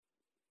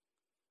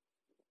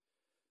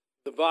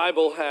The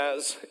Bible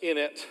has in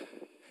it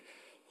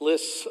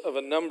lists of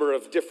a number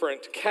of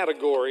different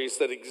categories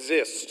that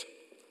exist.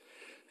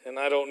 And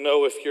I don't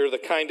know if you're the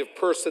kind of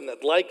person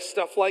that likes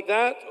stuff like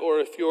that, or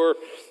if you're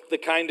the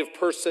kind of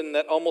person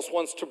that almost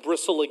wants to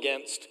bristle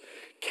against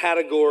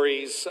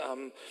categories.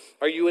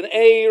 Are you an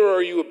A or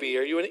are you a B?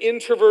 Are you an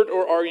introvert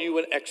or are you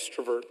an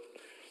extrovert?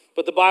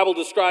 But the Bible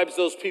describes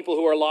those people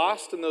who are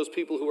lost and those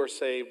people who are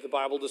saved. The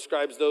Bible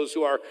describes those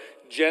who are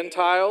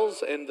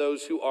Gentiles and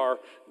those who are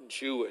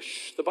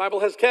Jewish. The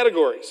Bible has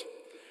categories.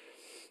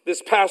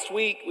 This past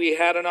week, we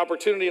had an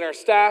opportunity in our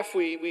staff.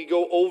 We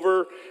go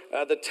over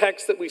the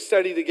text that we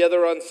study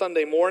together on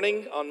Sunday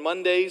morning, on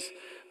Mondays,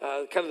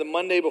 kind of the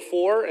Monday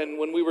before. And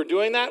when we were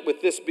doing that,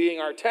 with this being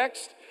our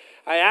text,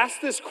 I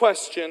asked this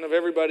question of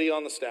everybody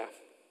on the staff.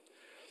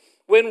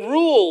 When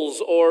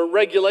rules or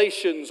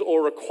regulations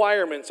or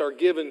requirements are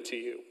given to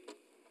you,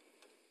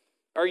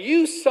 are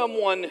you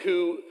someone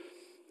who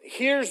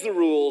hears the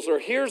rules or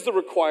hears the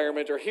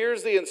requirement or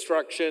hears the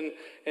instruction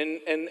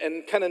and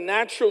kind of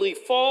naturally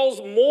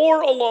falls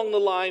more along the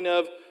line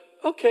of,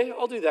 okay,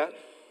 I'll do that?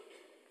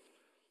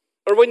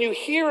 Or when you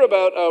hear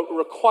about a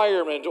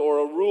requirement or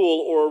a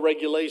rule or a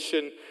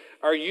regulation,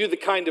 are you the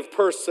kind of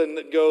person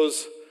that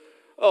goes,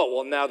 oh,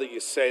 well, now that you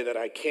say that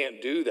I can't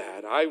do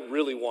that, I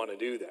really want to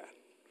do that?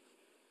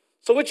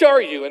 So which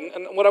are you?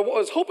 And what I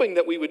was hoping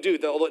that we would do,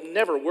 although it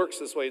never works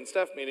this way in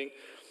staff meeting,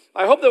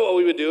 I hope that what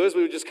we would do is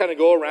we would just kind of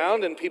go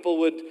around and people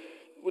would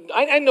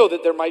I know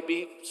that there might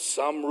be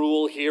some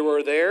rule here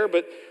or there,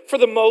 but for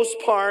the most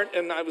part,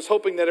 and I was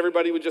hoping that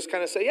everybody would just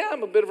kind of say, yeah,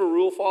 I'm a bit of a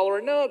rule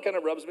follower. No, it kind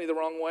of rubs me the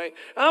wrong way.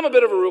 I'm a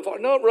bit of a rule follower.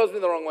 No, it rubs me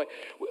the wrong way.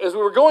 As we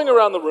were going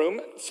around the room,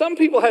 some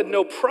people had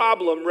no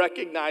problem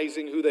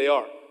recognizing who they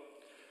are.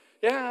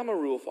 Yeah, I'm a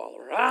rule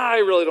follower. I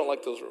really don't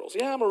like those rules.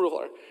 Yeah, I'm a rule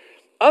follower.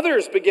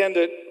 Others began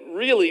to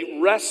really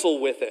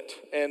wrestle with it,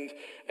 and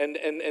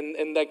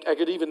I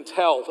could even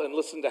tell and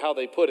listen to how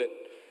they put it.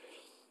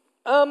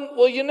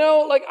 Well,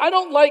 I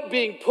don't like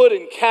being put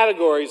in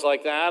categories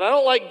like that. I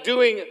don't like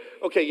doing,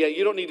 okay, yeah,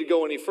 you don't need to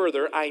go any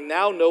further. I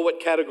now know what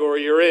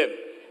category you're in.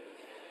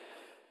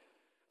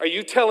 Are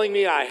you telling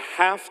me I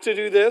have to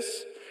do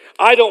this?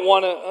 I don't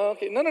want to,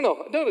 okay, no,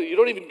 you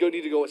don't even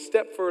need to go a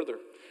step further.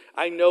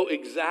 I know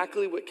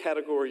exactly what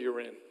category you're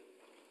in.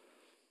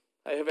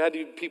 I have had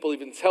people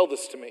even tell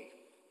this to me.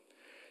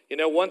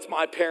 Once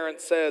my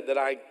parents said that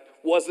I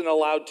wasn't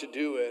allowed to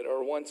do it,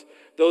 or once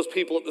those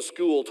people at the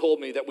school told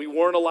me that we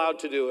weren't allowed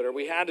to do it, or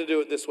we had to do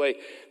it this way,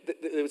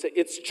 they would say,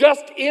 it's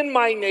just in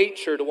my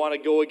nature to want to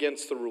go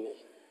against the rule.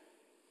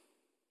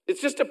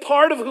 It's just a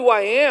part of who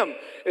I am.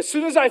 As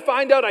soon as I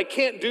find out I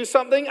can't do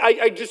something,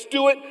 I just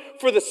do it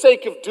for the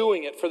sake of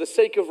doing it, for the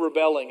sake of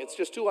rebelling. It's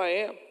just who I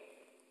am.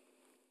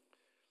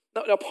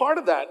 Now part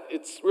of that,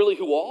 it's really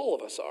who all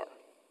of us are.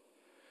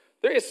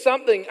 There is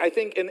something, I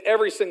think, in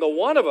every single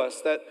one of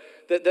us that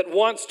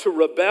wants to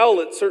rebel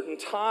at certain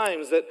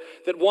times, that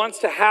wants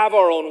to have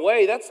our own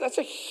way. That's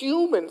a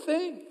human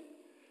thing.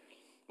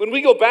 When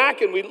we go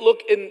back and we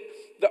look in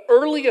the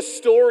earliest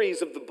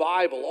stories of the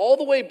Bible, all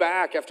the way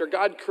back after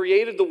God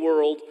created the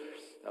world,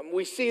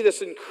 we see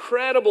this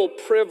incredible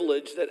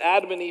privilege that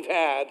Adam and Eve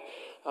had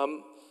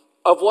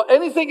of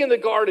anything in the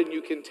garden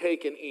you can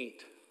take and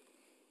eat.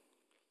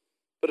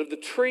 But of the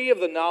tree of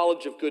the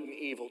knowledge of good and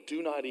evil,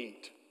 do not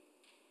eat.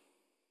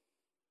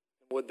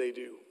 What'd they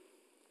do?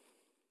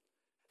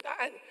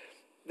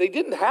 They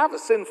didn't have a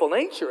sinful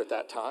nature at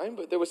that time,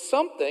 but there was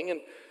something, and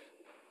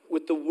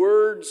with the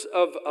words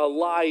of a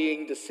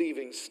lying,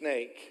 deceiving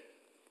snake,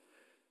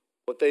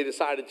 what they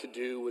decided to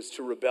do was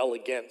to rebel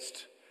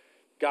against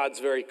God's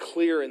very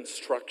clear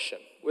instruction.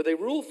 Were they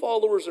rule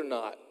followers or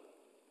not?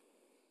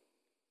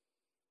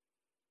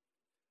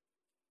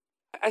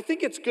 I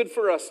think it's good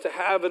for us to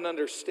have an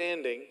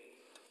understanding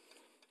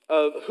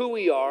of who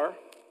we are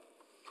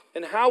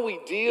and how we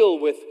deal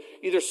with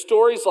either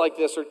stories like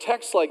this or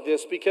texts like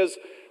this, because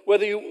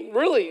whether you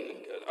really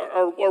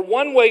are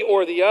one way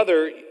or the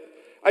other,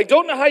 I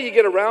don't know how you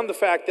get around the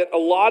fact that a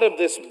lot of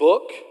this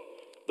book,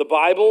 the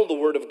Bible, the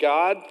Word of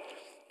God,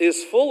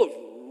 is full of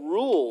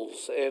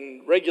rules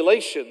and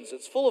regulations.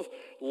 It's full of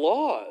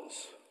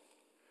laws.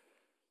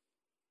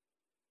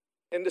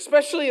 And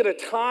especially at a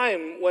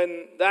time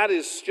when that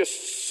is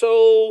just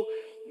so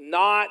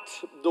not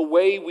the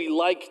way we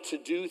like to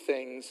do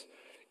things,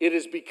 it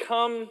has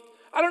become,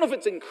 I don't know if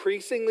it's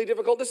increasingly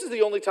difficult. This is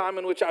the only time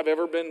in which I've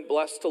ever been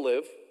blessed to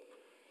live.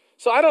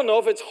 So I don't know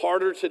if it's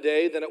harder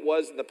today than it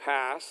was in the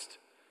past.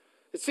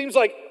 It seems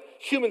like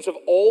humans have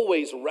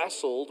always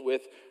wrestled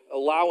with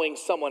allowing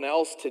someone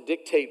else to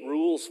dictate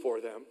rules for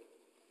them.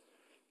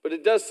 But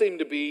it does seem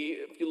to be,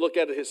 if you look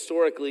at it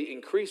historically,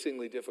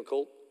 increasingly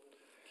difficult.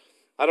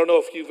 I don't know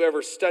if you've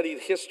ever studied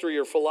history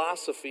or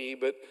philosophy,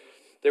 but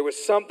there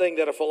was something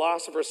that a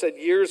philosopher said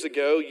years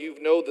ago. You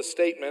know the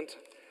statement,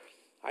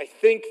 I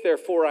think,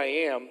 therefore I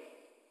am.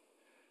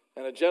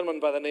 And a gentleman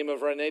by the name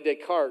of René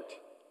Descartes,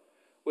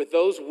 with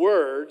those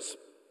words,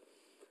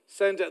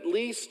 sent at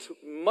least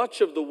much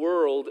of the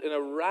world in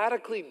a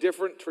radically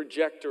different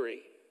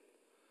trajectory.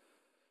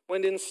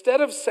 When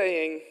instead of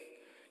saying,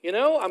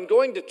 I'm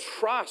going to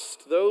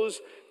trust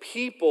those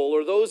people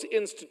or those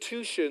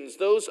institutions,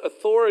 those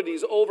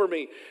authorities over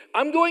me.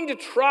 I'm going to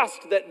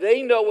trust that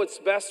they know what's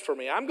best for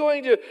me. I'm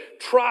going to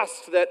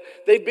trust that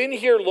they've been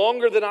here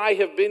longer than I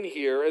have been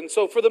here. And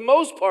so for the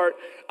most part,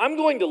 I'm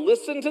going to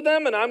listen to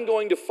them and I'm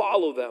going to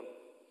follow them.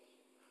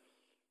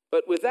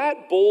 But with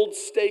that bold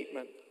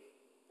statement,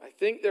 I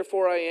think,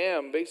 therefore I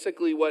am,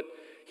 basically what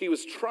he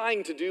was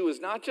trying to do is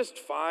not just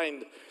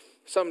find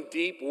some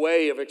deep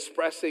way of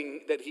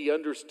expressing that he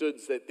understood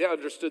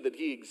that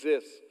he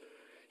exists.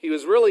 He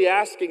was really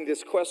asking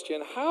this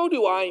question, how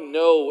do I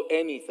know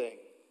anything?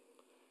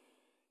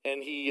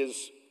 And he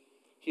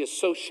has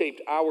so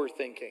shaped our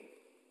thinking.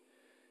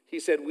 He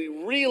said, we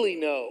really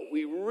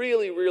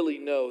really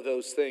know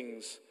those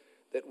things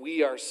that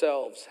we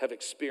ourselves have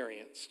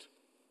experienced.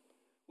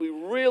 We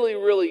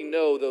really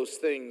know those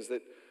things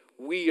that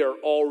we are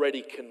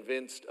already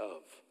convinced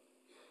of.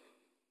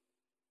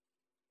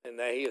 And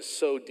that he is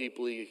so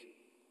deeply,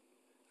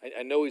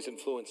 I know he's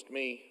influenced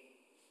me.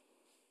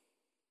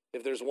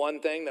 If there's one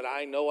thing that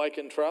I know I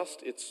can trust,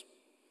 it's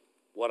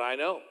what I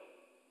know.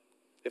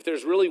 If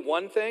there's really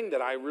one thing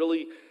that I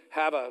really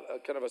have a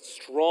kind of a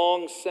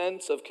strong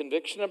sense of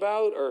conviction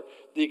about, or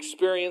the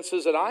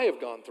experiences that I have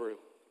gone through.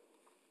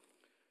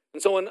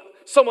 And so when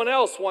someone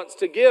else wants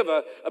to give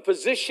a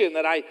position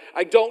that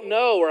I don't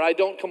know or I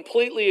don't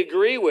completely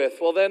agree with,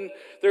 well then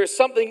there's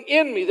something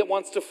in me that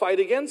wants to fight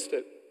against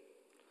it.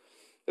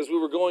 As we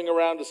were going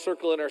around a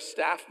circle in our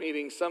staff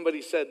meeting,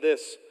 somebody said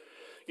this,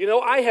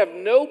 I have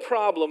no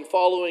problem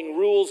following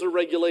rules or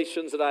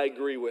regulations that I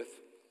agree with.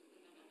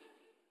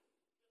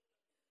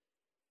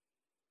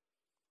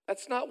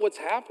 That's not what's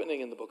happening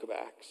in the book of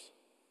Acts.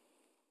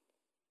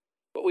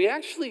 What we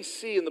actually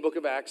see in the book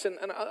of Acts, and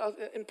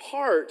in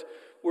part,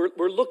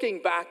 we're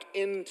looking back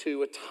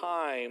into a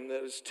time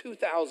that was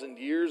 2,000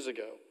 years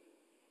ago.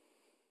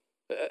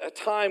 A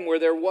time where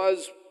there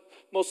was,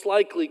 most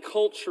likely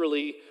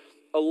culturally,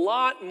 a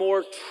lot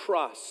more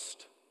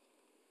trust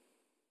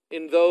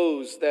in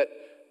those that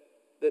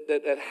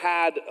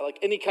had like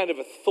any kind of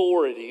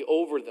authority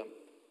over them.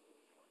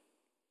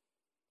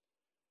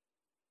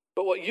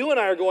 But what you and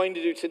I are going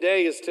to do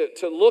today is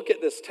to look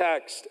at this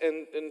text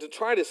and to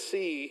try to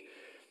see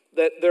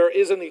that there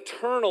is an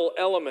eternal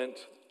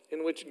element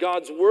in which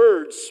God's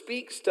word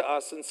speaks to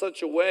us in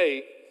such a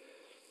way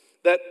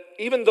that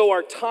even though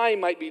our time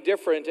might be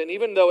different, and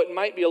even though it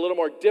might be a little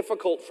more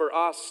difficult for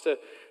us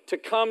to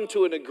come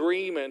to an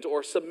agreement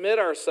or submit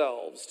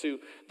ourselves to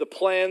the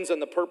plans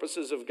and the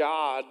purposes of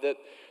God, that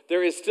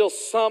there is still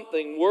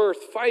something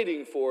worth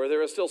fighting for.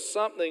 There is still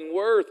something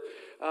worth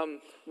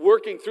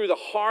working through the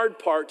hard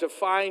part to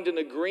find an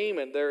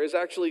agreement. There is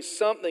actually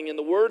something in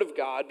the Word of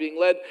God, being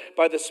led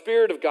by the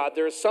Spirit of God.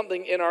 There is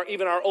something in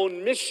even our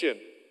own mission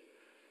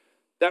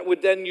that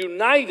would then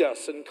unite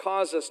us and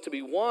cause us to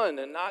be one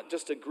and not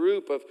just a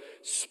group of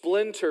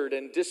splintered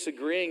and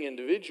disagreeing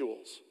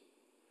individuals.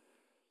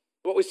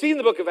 What we see in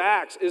the book of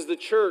Acts is the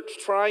church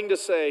trying to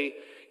say,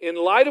 in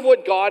light of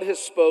what God has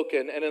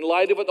spoken and in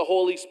light of what the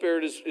Holy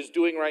Spirit is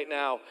doing right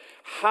now,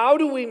 how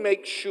do we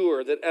make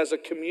sure that as a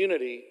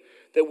community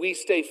that we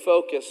stay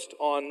focused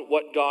on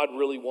what God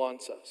really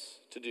wants us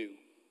to do?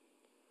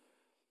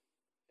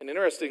 And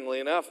interestingly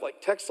enough,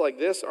 texts like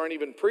this aren't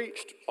even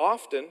preached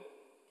often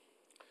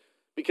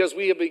because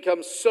we have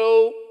become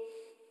so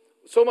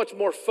much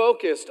more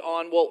focused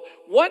on,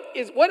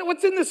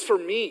 what's in this for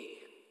me?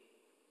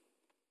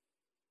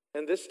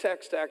 And this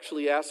text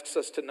actually asks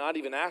us to not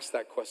even ask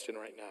that question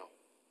right now.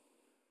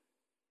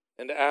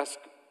 And to ask,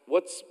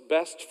 what's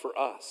best for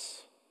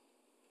us?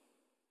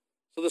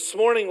 So this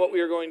morning, what we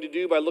are going to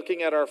do by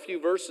looking at our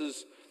few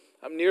verses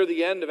near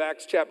the end of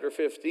Acts chapter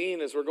 15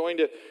 is we're going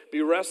to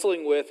be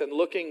wrestling with and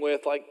looking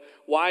with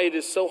why it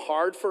is so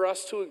hard for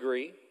us to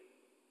agree.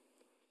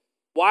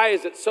 Why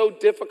is it so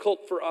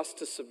difficult for us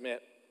to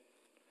submit?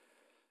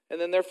 And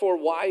then therefore,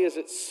 why is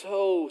it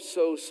so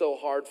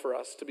hard for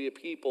us to be a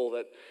people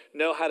that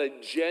know how to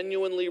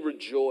genuinely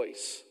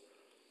rejoice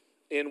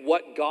in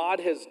what God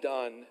has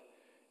done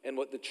and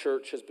what the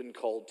church has been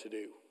called to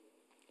do?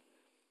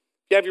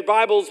 If you have your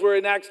Bibles, we're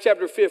in Acts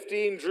chapter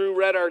 15. Drew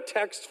read our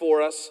text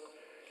for us.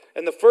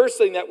 And the first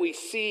thing that we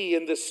see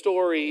in this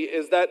story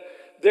is that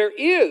there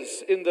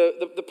is, in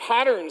the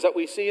patterns that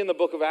we see in the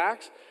book of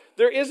Acts,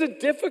 there is a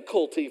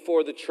difficulty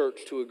for the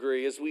church to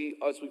agree, as we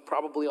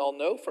probably all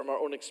know from our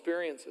own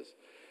experiences.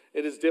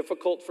 It is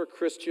difficult for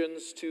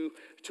Christians to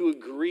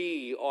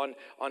agree on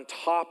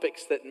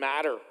topics that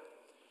matter.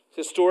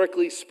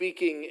 Historically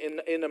speaking,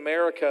 in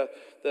America,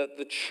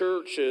 the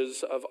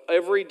churches of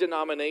every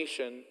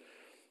denomination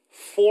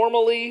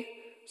formally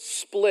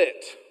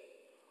split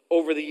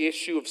over the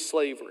issue of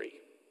slavery.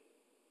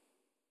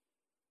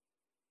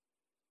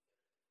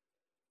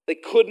 They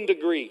couldn't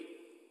agree.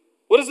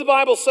 What does the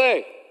Bible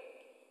say?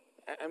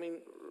 I mean,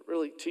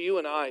 really, to you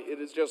and I, it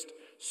is just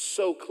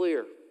so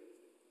clear.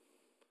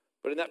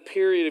 But in that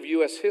period of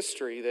U.S.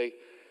 history,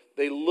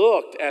 they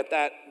looked at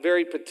that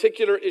very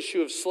particular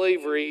issue of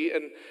slavery,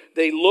 and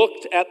they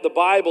looked at the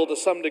Bible to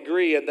some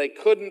degree, and they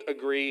couldn't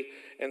agree.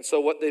 And so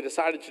what they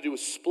decided to do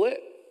was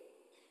split.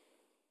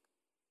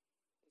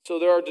 So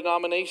there are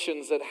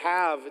denominations that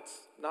it's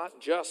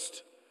not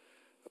just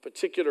a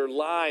particular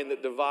line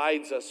that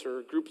divides us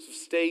or groups of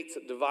states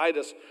that divide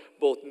us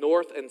both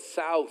north and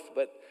south,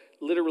 but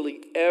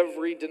literally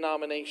every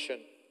denomination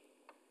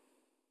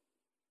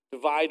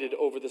divided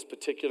over this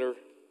particular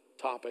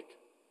topic.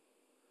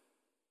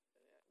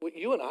 What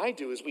you and I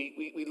do is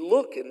we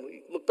look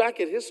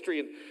back at history,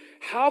 and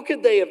how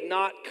could they have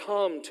not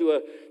come to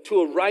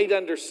a right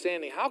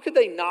understanding? How could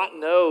they not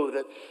know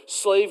that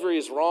slavery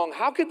is wrong?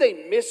 How could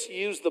they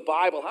misuse the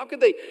Bible? How could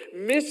they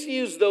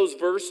misuse those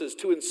verses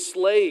to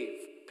enslave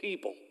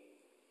people?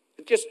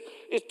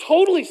 It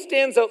totally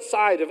stands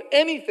outside of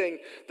anything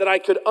that I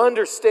could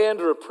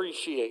understand or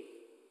appreciate.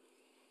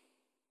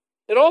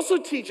 It also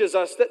teaches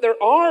us that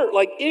there are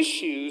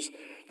issues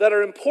that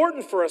are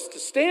important for us to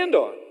stand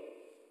on.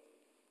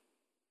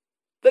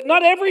 That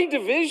not every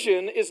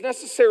division is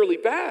necessarily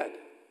bad.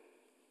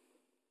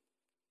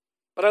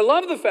 But I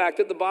love the fact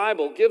that the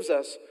Bible gives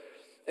us,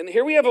 and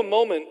here we have a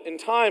moment in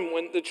time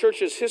when the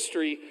church's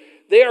history,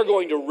 they are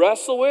going to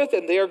wrestle with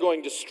and they are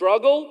going to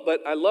struggle,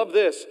 but I love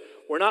this,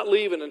 we're not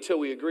leaving until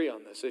we agree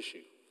on this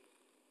issue.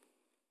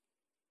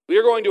 We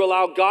are going to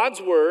allow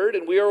God's word,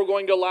 and we are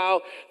going to allow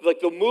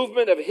the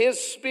movement of His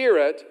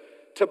Spirit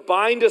to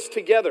bind us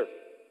together.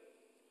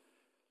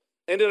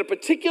 And in a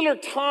particular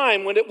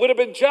time when it would have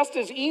been just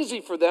as easy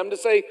for them to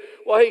say,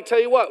 well, hey, tell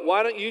you what,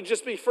 why don't you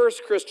just be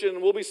first Christian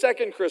and we'll be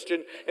second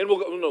Christian, and we'll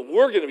go, no,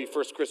 we're going to be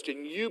first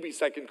Christian, you be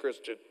second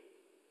Christian.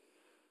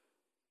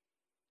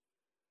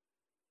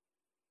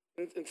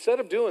 Instead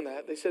of doing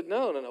that, they said,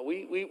 no,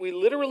 we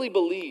literally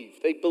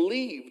believed. They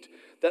believed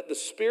that the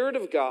Spirit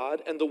of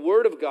God and the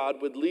Word of God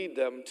would lead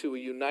them to a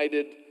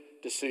united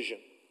decision.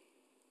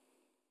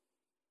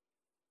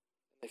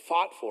 They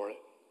fought for it.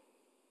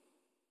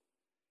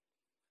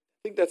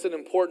 I think that's an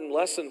important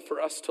lesson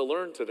for us to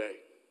learn today.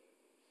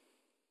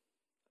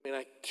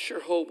 I sure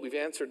hope we've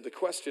answered the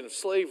question of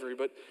slavery,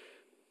 but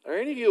are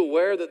any of you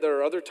aware that there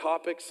are other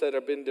topics that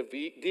have been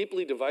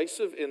deeply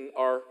divisive in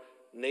our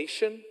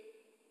nation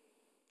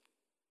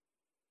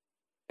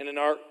and in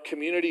our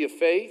community of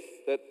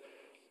faith that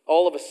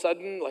all of a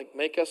sudden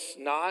make us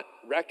not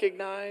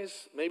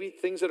recognize maybe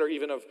things that are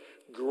even of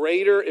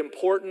greater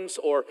importance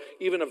or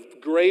even of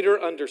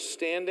greater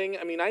understanding?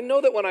 I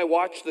know that when I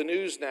watch the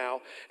news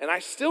now, and I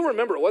still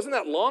remember, it wasn't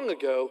that long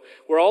ago,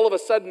 where all of a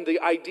sudden the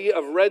idea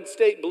of red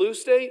state, blue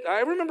state,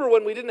 I remember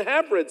when we didn't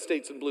have red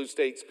states and blue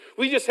states.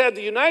 We just had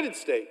the United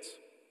States.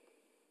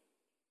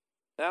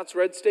 Now it's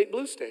red state,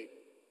 blue state.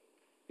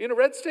 You in a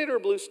red state or a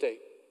blue state?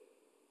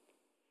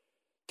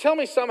 Tell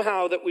me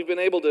somehow that we've been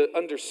able to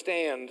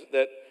understand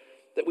that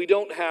we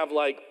don't have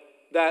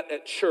that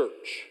at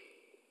church.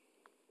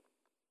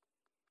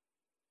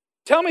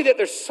 Tell me that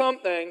there's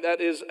something that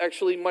is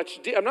actually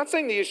much deeper. I'm not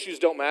saying the issues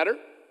don't matter.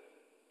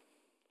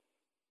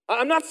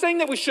 I'm not saying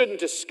that we shouldn't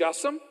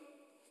discuss them.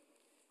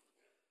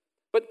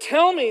 But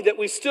tell me that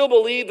we still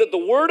believe that the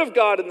Word of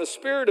God and the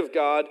Spirit of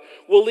God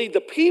will lead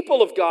the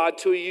people of God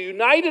to a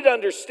united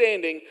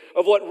understanding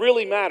of what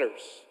really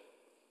matters.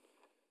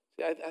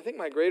 I think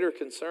my greater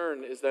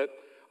concern is that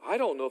I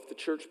don't know if the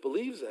church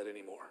believes that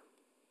anymore.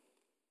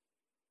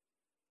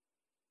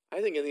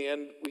 I think in the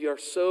end, we are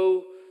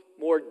so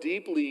more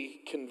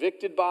deeply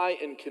convicted by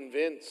and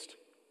convinced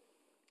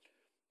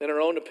in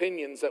our own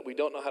opinions that we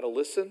don't know how to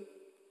listen.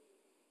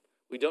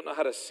 We don't know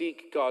how to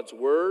seek God's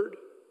word.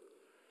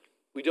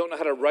 We don't know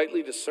how to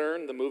rightly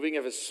discern the moving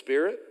of His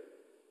Spirit.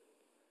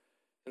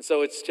 And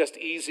so it's just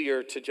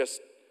easier to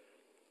just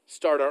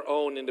start our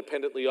own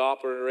independently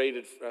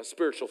operated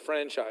spiritual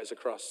franchise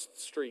across the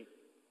street.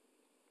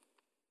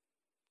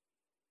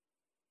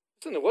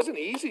 Listen, it wasn't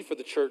easy for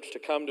the church to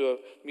come to a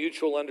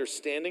mutual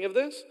understanding of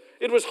this.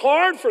 It was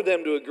hard for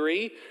them to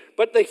agree,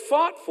 but they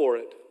fought for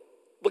it.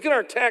 Look at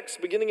our text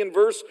beginning in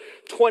verse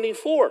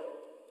 24.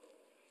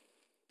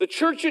 The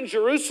church in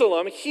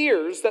Jerusalem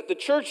hears that the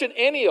church in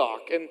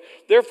Antioch, and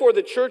therefore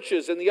the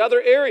churches in the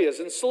other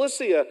areas in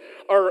Cilicia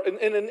and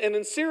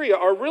in Syria,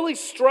 are really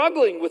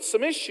struggling with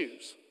some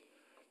issues.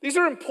 These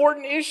are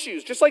important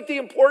issues, just like the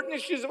important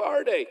issues of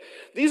our day.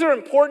 These are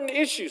important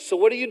issues. So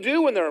what do you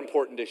do when they're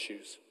important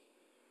issues?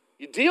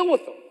 You deal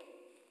with them.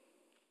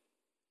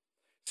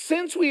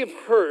 Since we have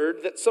heard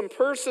that some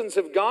persons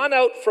have gone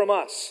out from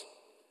us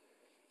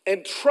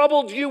and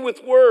troubled you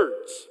with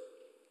words,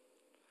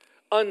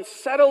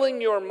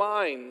 unsettling your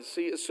minds.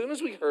 See, as soon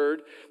as we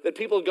heard that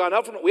people had gone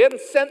out from us, we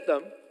hadn't sent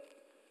them,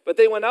 but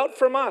they went out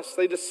from us.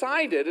 They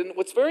decided, and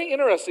what's very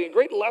interesting, a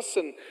great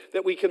lesson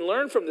that we can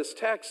learn from this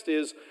text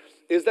is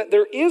that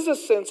there is a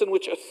sense in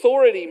which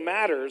authority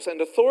matters, and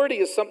authority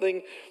is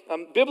something,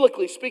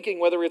 biblically speaking,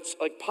 whether it's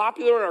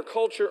popular in our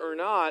culture or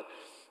not,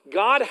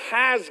 God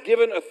has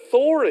given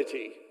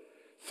authority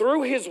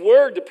through His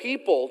word to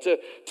people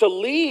to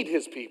lead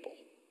His people.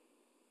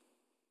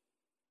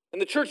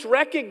 And the church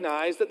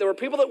recognized that there were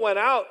people that went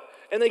out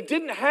and they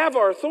didn't have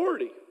our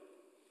authority.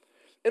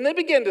 And they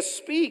began to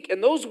speak,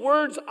 and those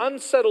words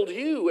unsettled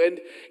you. And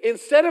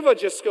instead of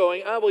just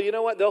going, well, you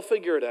know what, they'll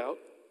figure it out.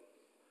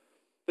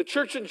 The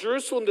church in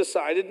Jerusalem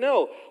decided,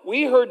 no,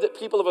 we heard that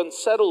people have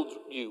unsettled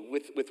you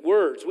with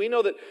words. We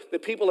know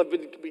that people have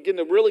begin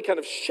to really kind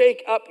of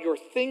shake up your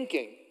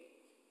thinking.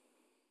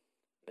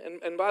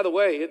 And by the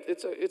way,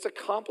 it's a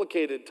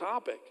complicated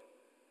topic.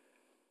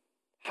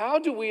 How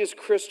do we as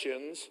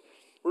Christians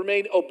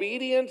remain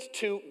obedient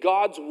to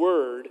God's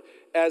word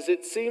as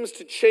it seems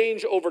to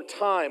change over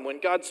time when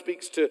God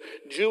speaks to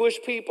Jewish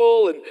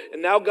people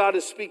and now God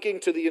is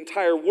speaking to the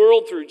entire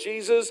world through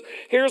Jesus?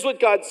 Here's what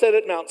God said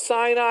at Mount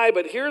Sinai,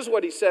 but here's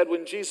what he said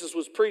when Jesus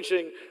was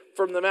preaching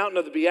from the mountain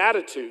of the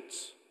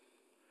Beatitudes.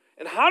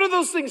 And how do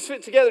those things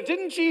fit together?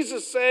 Didn't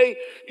Jesus say,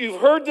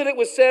 you've heard that it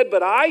was said,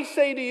 but I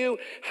say to you,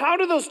 how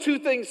do those two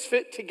things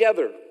fit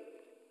together?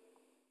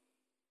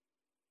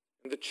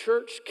 And the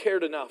church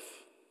cared enough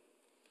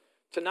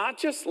to not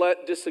just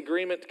let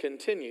disagreement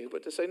continue,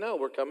 but to say, no,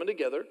 we're coming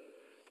together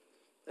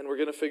and we're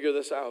going to figure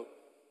this out.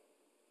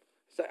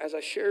 As I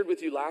shared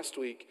with you last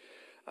week,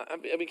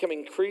 I'm becoming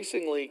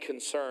increasingly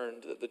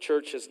concerned that the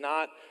church is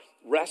not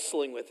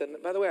wrestling with, and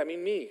by the way, I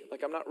mean me,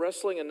 like I'm not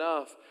wrestling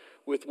enough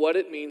with what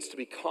it means to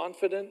be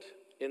confident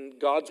in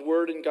God's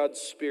word and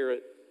God's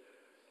spirit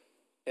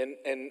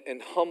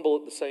and humble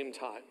at the same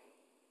time.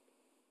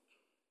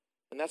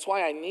 And that's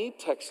why I need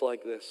texts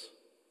like this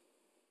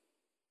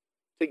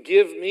to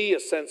give me a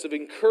sense of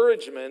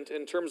encouragement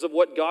in terms of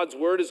what God's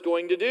word is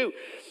going to do.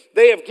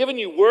 They have given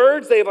you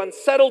words, they have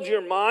unsettled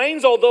your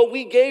minds, although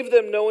we gave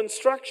them no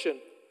instruction.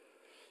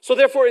 So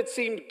therefore it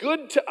seemed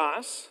good to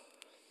us,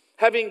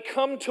 having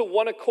come to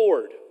one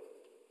accord.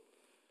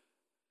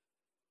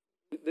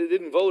 They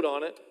didn't vote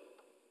on it.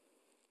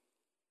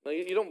 No,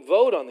 you don't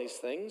vote on these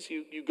things.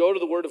 You go to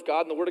the Word of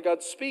God, and the Word of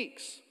God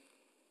speaks.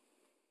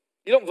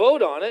 You don't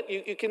vote on it.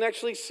 You can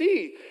actually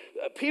see.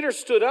 Peter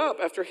stood up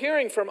after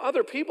hearing from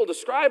other people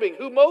describing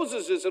who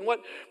Moses is and what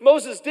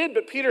Moses did.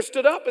 But Peter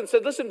stood up and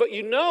said, listen, but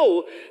you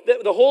know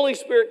that the Holy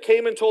Spirit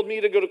came and told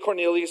me to go to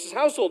Cornelius'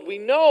 household. We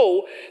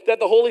know that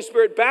the Holy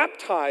Spirit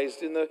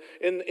baptized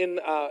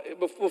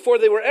before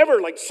they were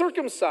ever like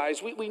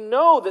circumcised. We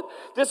know that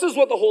this is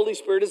what the Holy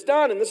Spirit has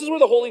done. And this is where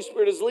the Holy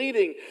Spirit is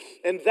leading.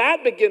 And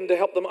that began to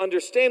help them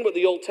understand what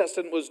the Old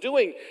Testament was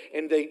doing.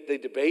 And they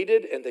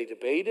debated and they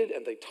debated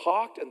and they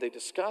talked and they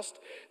discussed.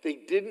 They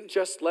didn't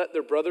just let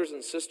their brothers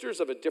and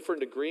sisters of a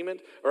different agreement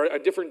or a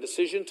different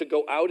decision to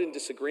go out in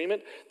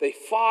disagreement. They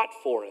fought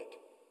for it.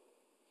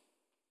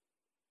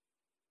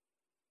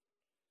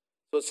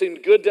 So it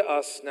seemed good to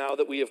us now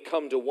that we have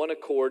come to one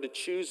accord to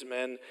choose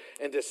men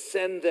and to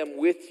send them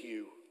with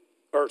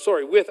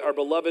our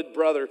beloved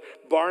brother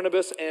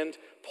Barnabas and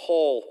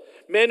Paul,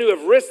 men who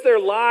have risked their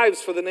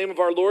lives for the name of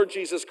our Lord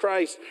Jesus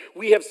Christ.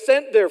 We have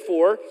sent,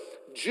 therefore,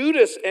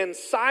 Judas and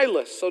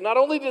Silas. So not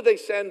only did they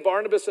send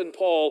Barnabas and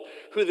Paul,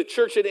 who the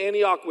church at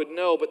Antioch would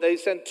know, but they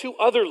sent two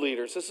other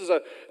leaders. This is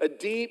a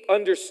deep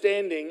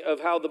understanding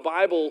of how the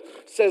Bible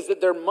says that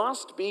there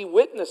must be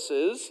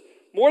witnesses,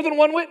 more than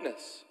one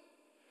witness.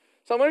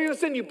 So I'm going to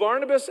send you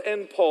Barnabas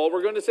and Paul.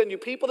 We're going to send you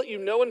people that you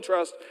know and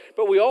trust,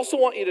 but we also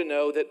want you to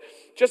know that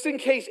just in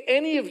case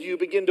any of you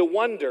begin to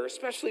wonder,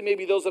 especially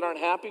maybe those that aren't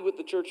happy with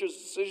the church's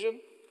decision,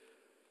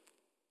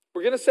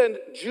 we're going to send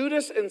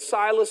Judas and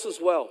Silas as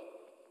well.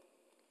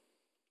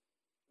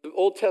 The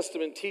Old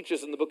Testament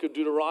teaches in the book of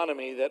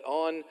Deuteronomy that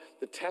on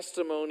the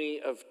testimony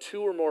of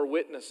two or more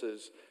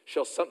witnesses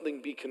shall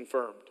something be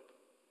confirmed.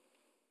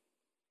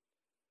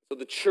 So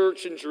the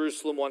church in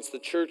Jerusalem wants the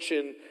church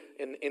in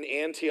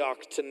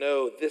Antioch to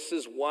know this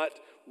is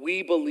what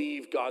we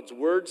believe God's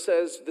word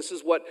says, this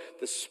is what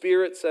the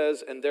Spirit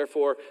says, and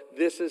therefore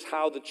this is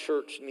how the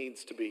church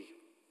needs to be.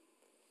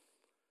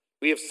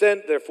 We have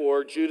sent,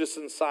 therefore, Judas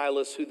and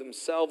Silas, who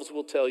themselves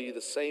will tell you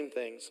the same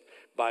things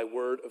by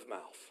word of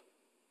mouth.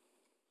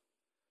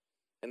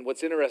 And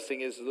what's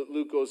interesting is that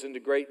Luke goes into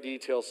great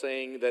detail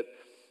saying that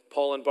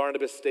Paul and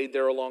Barnabas stayed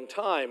there a long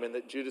time and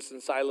that Judas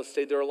and Silas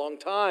stayed there a long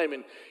time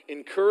and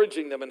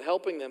encouraging them and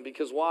helping them.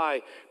 Because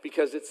why?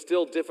 Because it's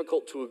still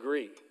difficult to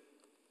agree.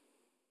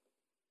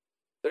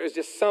 There is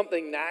just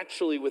something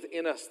naturally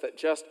within us that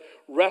just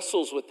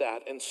wrestles with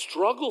that and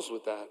struggles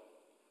with that.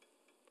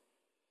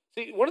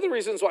 See, one of the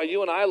reasons why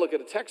you and I look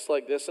at a text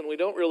like this and we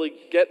don't really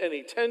get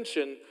any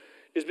tension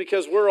is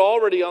because we're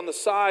already on the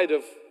side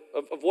of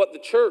what the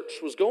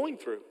church was going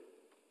through.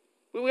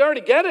 We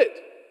already get it.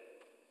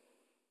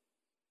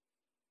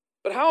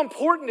 But how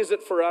important is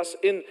it for us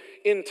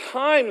in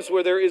times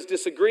where there is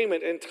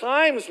disagreement, in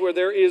times where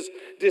there is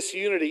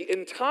disunity,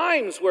 in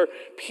times where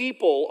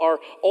people are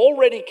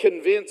already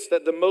convinced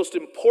that the most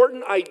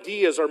important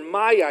ideas are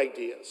my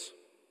ideas,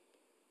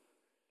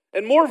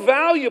 and more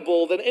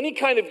valuable than any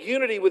kind of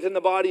unity within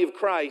the body of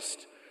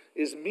Christ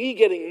is me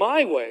getting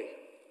my way?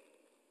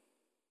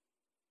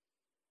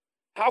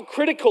 How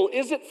critical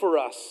is it for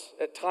us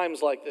at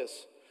times like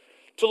this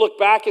to look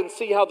back and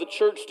see how the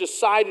church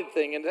decided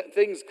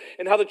things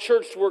and how the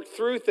church worked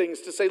through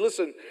things to say,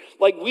 listen,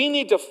 like we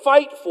need to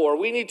fight for,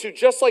 we need to,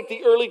 just like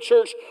the early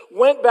church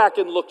went back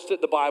and looked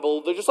at the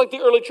Bible, just like the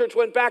early church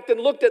went back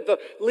and looked at the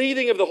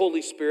leading of the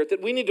Holy Spirit,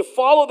 that we need to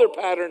follow their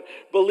pattern,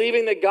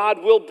 believing that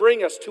God will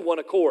bring us to one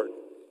accord.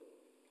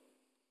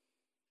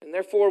 And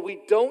therefore, we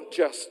don't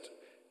just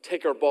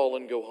take our ball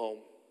and go home.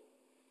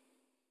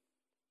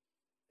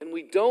 And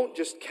we don't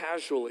just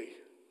casually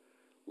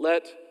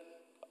let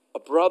a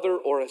brother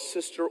or a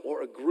sister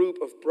or a group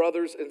of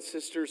brothers and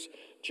sisters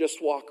just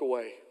walk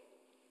away.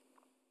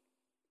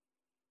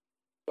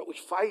 But we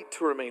fight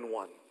to remain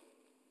one.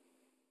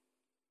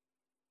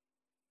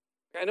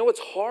 I know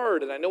it's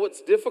hard and I know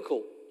it's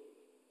difficult.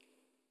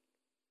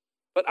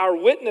 But our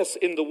witness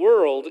in the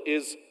world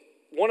is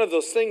one of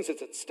those things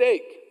that's at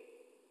stake.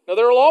 Now,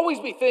 there will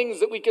always be things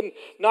that we can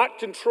not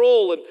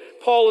control. And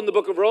Paul in the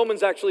book of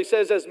Romans actually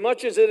says, as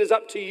much as it is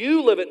up to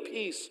you, live at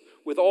peace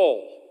with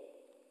all.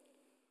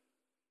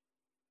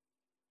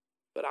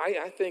 But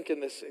I think in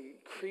this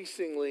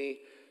increasingly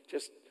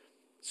just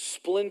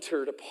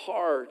splintered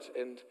apart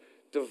and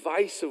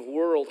divisive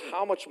world,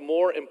 how much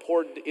more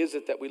important is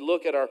it that we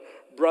look at our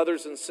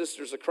brothers and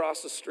sisters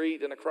across the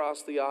street and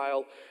across the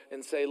aisle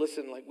and say,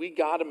 listen, like, we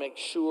got to make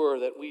sure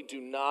that we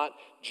do not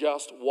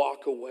just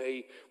walk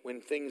away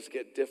when things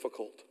get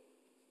difficult.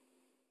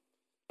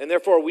 And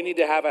therefore, we need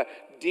to have a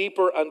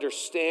deeper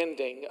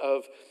understanding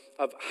of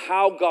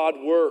how God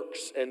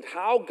works and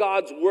how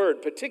God's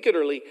word,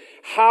 particularly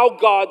how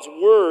God's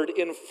word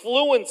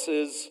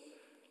influences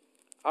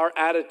our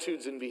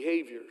attitudes and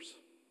behaviors.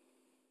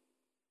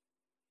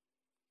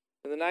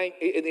 In the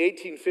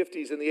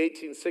 1850s and the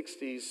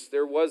 1860s,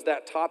 there was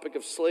that topic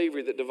of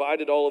slavery that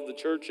divided all of the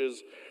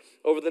churches.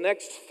 Over the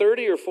next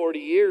 30 or 40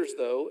 years,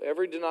 though,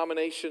 every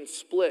denomination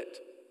split.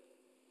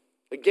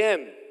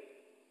 Again,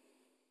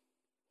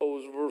 it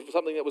was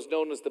something that was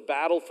known as the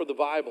battle for the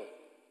Bible.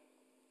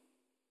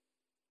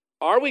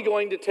 Are we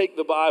going to take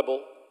the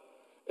Bible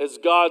as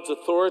God's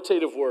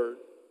authoritative word,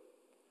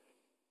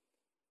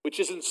 which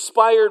is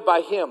inspired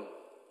by Him,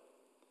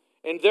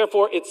 and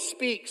therefore it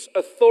speaks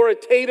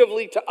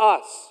authoritatively to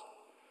us?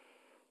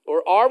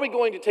 Or are we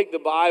going to take the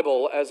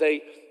Bible as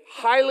a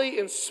highly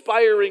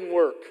inspiring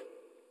work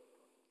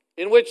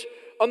in which,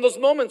 on those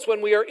moments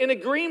when we are in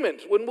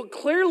agreement, when we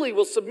clearly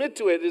will submit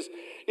to it,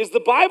 is the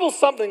Bible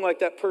something like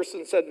that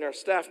person said in our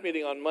staff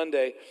meeting on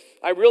Monday?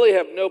 I really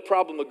have no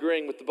problem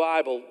agreeing with the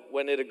Bible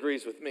when it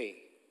agrees with me.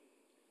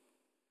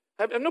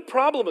 I have no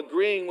problem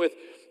agreeing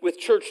with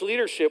church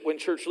leadership when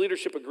church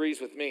leadership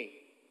agrees with me.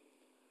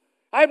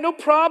 I have no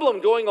problem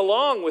going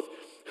along with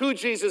who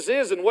Jesus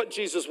is and what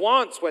Jesus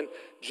wants when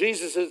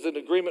Jesus is in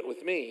agreement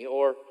with me.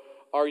 Or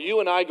are you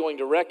and I going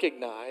to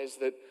recognize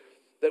that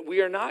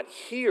we are not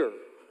here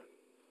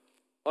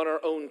on our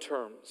own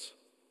terms?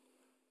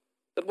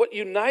 That what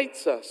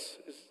unites us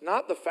is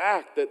not the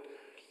fact that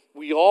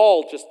we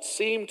all just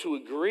seem to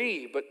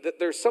agree, but that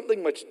there's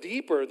something much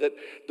deeper that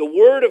the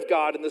Word of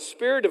God and the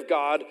Spirit of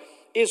God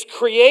is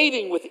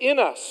creating within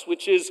us,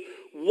 which is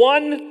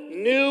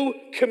one new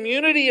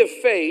community of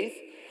faith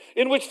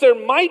in which there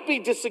might be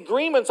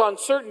disagreements on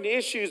certain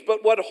issues,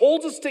 but what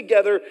holds us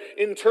together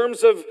in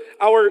terms of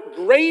our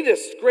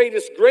greatest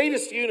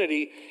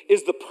unity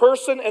is the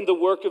person and the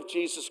work of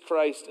Jesus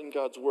Christ in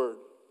God's Word.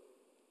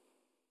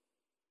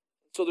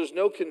 So there's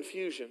no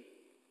confusion.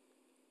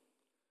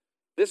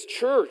 This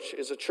church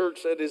is a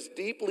church that is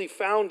deeply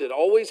founded,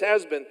 always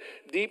has been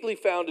deeply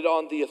founded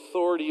on the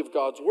authority of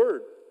God's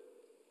Word.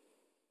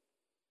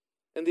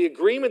 And the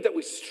agreement that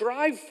we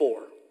strive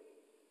for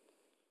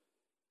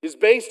is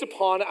based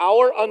upon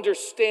our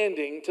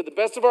understanding, to the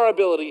best of our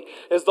ability,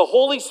 as the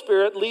Holy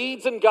Spirit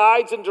leads and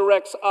guides and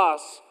directs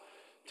us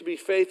to be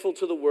faithful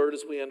to the Word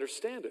as we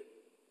understand it.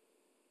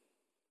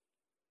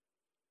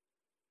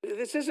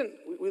 This isn't,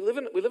 we live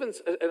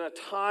in a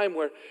time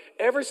where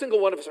every single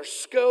one of us are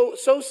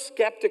so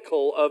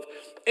skeptical of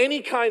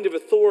any kind of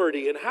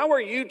authority. And how are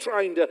you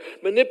trying to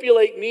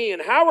manipulate me? And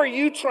how are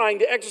you trying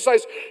to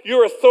exercise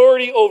your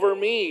authority over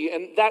me?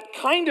 And that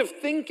kind of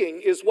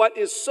thinking is what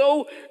is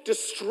so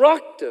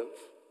destructive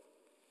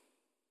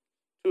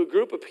to a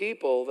group of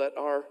people that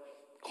are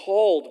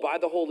called by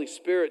the Holy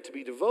Spirit to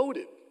be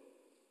devoted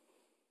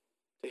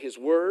to His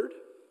Word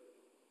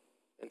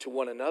and to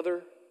one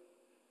another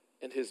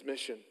and His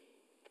mission.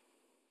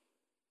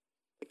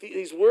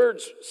 These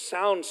words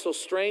sound so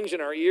strange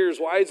in our ears.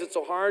 Why is it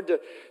so hard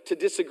to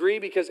disagree?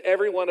 Because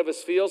every one of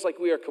us feels like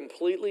we are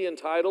completely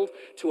entitled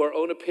to our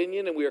own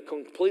opinion, and we are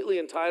completely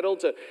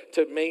entitled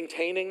to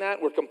maintaining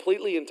that. We're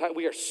completely entitled.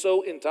 We are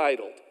so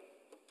entitled.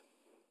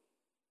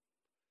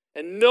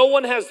 And no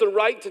one has the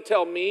right to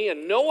tell me,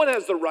 and no one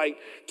has the right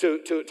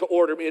to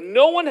order me, and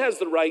no one has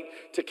the right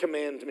to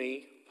command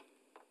me.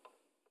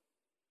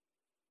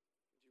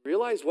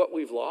 Realize what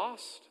we've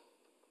lost?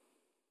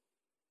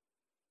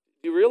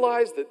 Do you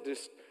realize that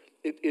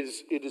it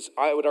is,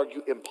 I would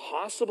argue,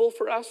 impossible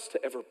for us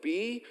to ever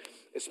be,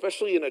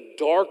 especially in a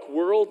dark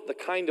world, the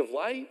kind of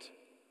light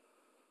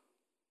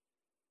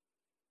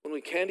when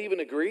we can't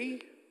even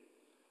agree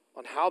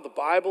on how the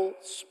Bible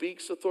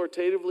speaks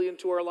authoritatively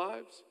into our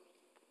lives?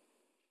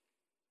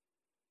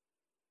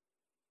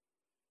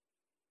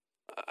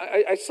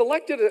 I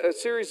selected a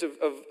series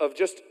of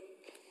just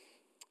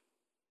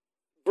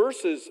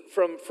verses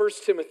from 1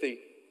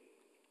 Timothy.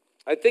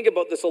 I think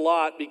about this a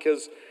lot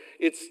because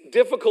it's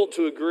difficult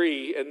to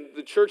agree, and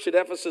the church at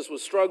Ephesus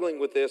was struggling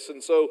with this,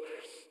 and so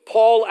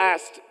Paul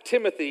asked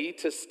Timothy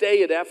to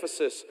stay at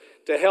Ephesus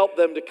to help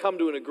them to come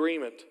to an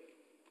agreement.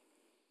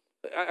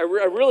 I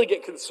really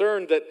get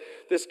concerned that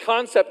this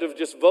concept of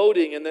just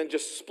voting and then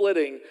just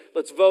splitting,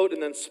 let's vote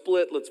and then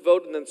split, let's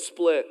vote and then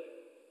split.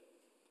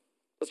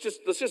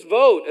 Let's just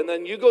vote, and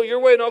then you go your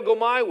way and I'll go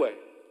my way.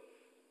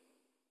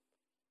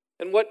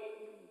 And what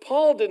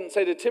Paul didn't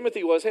say to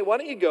Timothy was, hey, why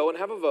don't you go and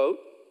have a vote?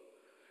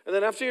 And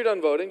then after you're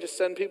done voting, just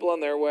send people on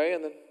their way,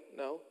 and then,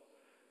 no.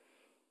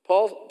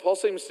 Paul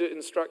seems to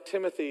instruct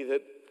Timothy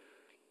that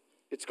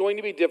it's going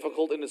to be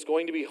difficult and it's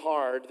going to be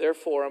hard.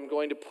 Therefore, I'm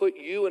going to put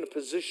you in a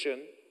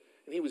position,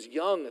 and he was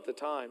young at the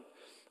time,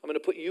 I'm going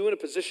to put you in a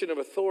position of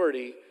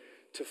authority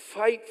to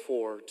fight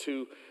for,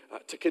 to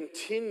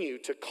continue,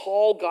 to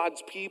call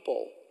God's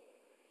people,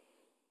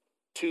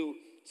 to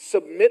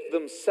submit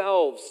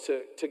themselves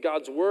to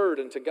God's word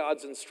and to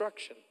God's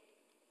instruction.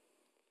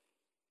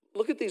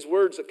 Look at these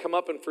words that come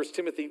up in 1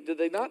 Timothy. Did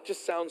they not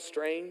just sound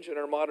strange in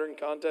our modern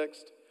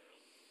context?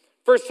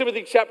 1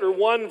 Timothy chapter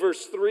 1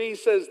 verse 3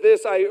 says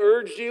this, I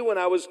urged you when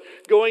I was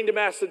going to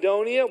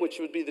Macedonia, which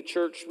would be the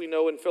church we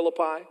know in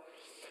Philippi,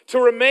 to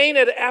remain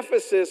at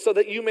Ephesus so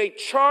that you may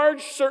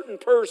charge certain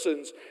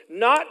persons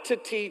not to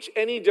teach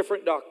any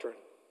different doctrine.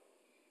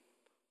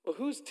 Well,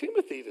 who's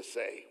Timothy to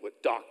say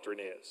what doctrine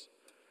is?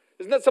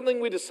 Isn't that something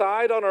we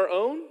decide on our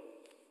own?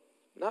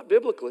 Not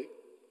biblically.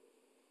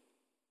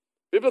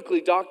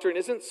 Biblically, doctrine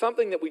isn't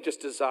something that we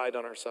just decide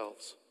on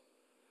ourselves.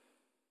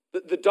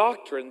 The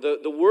doctrine,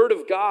 the word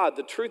of God,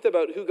 the truth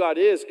about who God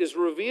is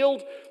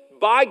revealed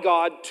by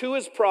God to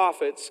his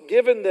prophets,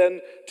 given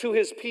then to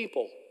his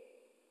people.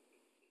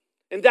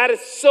 And that is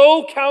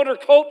so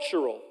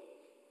countercultural.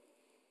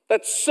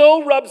 That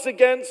so rubs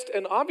against,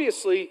 and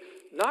obviously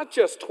not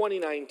just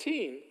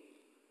 2019,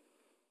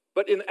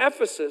 but in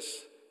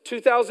Ephesus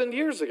 2,000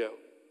 years ago.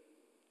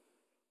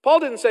 Paul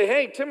didn't say,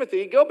 hey,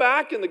 Timothy, go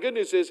back, and the good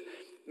news is,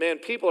 man,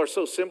 people are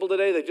so simple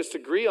today, they just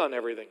agree on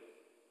everything.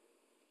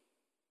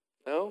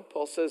 No,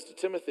 Paul says to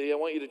Timothy, I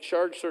want you to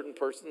charge certain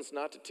persons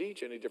not to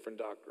teach any different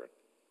doctrine.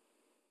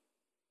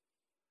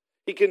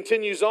 He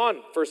continues on,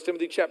 1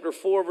 Timothy chapter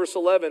 4, verse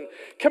 11.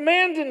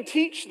 Command and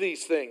teach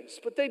these things,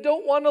 but they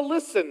don't want to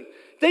listen.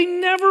 They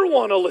never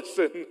want to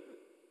listen.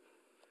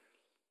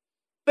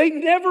 They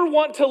never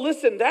want to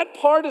listen. That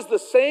part is the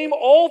same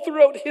all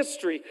throughout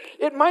history.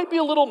 It might be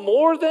a little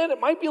more then. It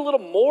might be a little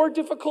more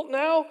difficult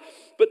now.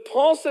 But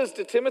Paul says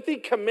to Timothy,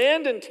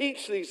 command and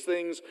teach these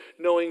things,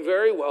 knowing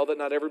very well that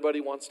not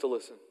everybody wants to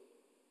listen.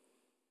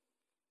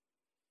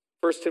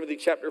 1 Timothy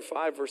chapter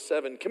 5, verse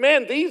 7.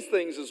 Command these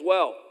things as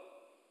well.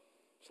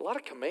 There's a lot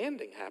of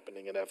commanding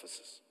happening in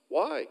Ephesus.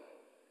 Why?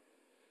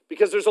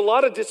 Because there's a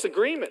lot of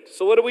disagreement.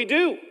 So what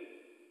do?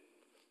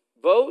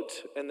 Vote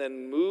and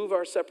then move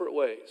our separate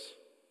ways.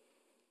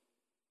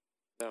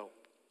 No.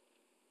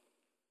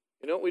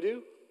 You know what we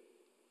do?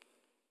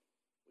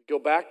 We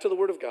go back to the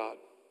Word of God,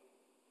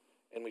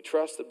 and we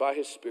trust that by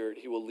His Spirit,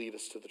 He will lead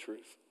us to the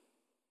truth.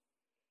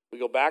 We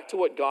go back to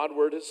what God's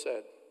Word has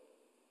said,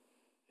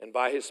 and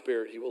by His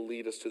Spirit, He will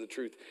lead us to the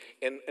truth.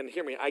 And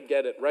hear me, I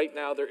get it. Right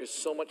now, there is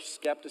so much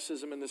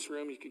skepticism in this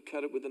room, you could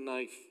cut it with a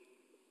knife.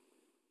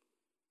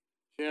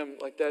 Jim,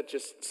 like that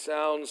just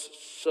sounds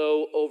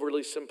so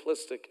overly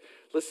simplistic.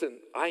 Listen,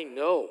 I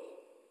know.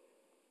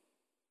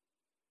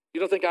 You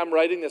don't think I'm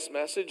writing this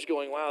message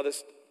going, wow,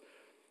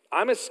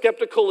 I'm as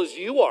skeptical as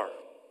you are.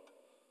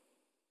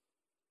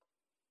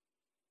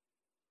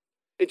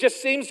 It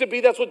just seems to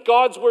be that's what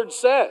God's Word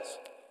says.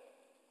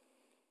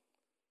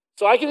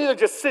 So I can either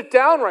just sit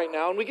down right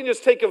now and we can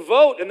just take a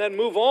vote and then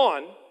move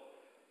on,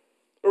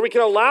 or we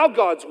can allow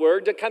God's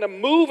Word to kind of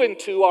move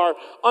into our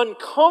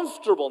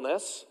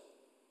uncomfortableness,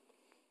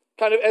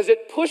 kind of as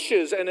it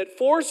pushes and it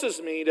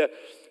forces me to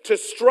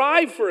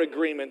strive for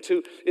agreement.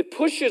 It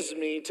pushes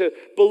me to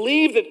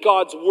believe that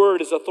God's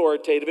Word is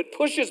authoritative. It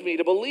pushes me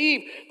to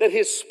believe that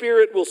His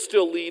Spirit will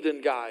still lead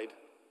and guide.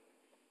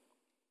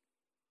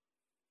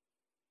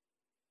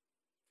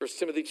 1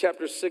 Timothy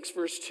chapter 6,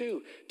 verse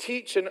 2.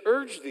 Teach and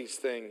urge these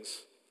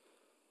things.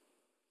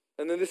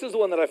 And then this is the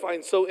one that I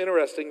find so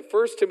interesting.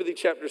 1 Timothy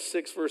chapter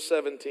 6, verse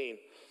 17.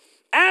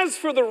 As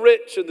for the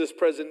rich in this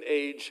present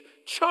age,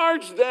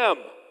 charge them.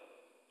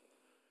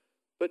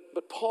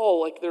 But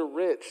Paul, like they're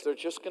rich, they're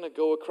just going to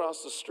go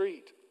across the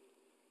street.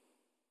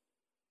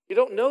 You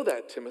don't know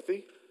that,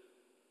 Timothy.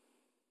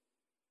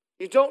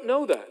 You don't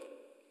know that.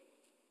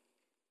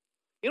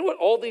 You know what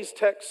all these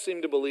texts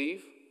seem to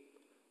believe?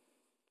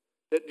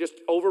 That just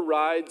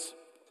overrides,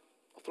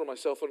 I'll throw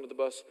myself under the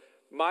bus,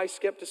 my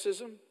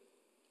skepticism,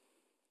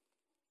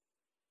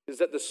 is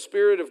that the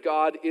Spirit of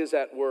God is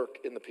at work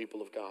in the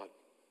people of God.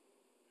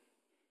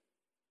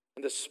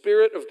 And the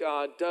Spirit of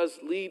God does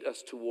lead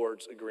us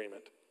towards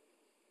agreement.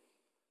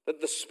 That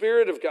the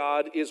Spirit of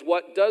God is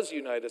what does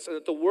unite us, and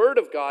that the Word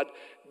of God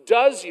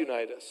does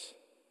unite us.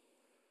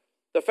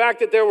 The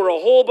fact that there were a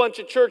whole bunch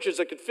of churches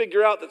that could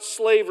figure out that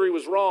slavery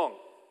was wrong.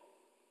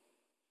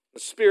 The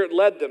Spirit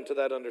led them to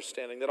that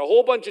understanding, that a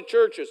whole bunch of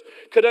churches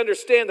could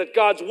understand that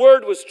God's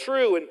word was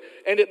true,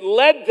 and it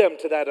led them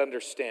to that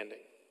understanding.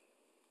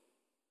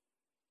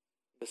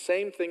 The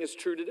same thing is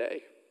true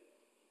today.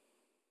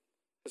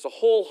 There's a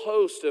whole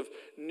host of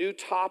new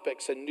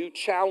topics and new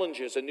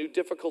challenges and new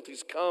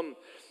difficulties come,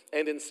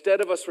 and instead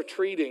of us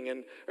retreating,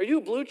 and are you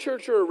a blue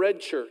church or a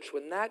red church?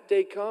 When that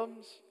day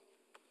comes,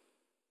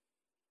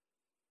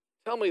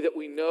 tell me that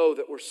we know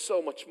that we're so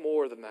much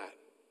more than that.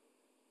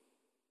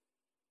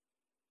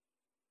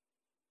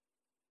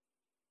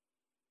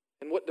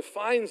 And what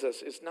defines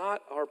us is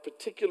not our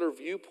particular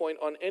viewpoint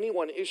on any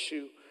one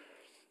issue.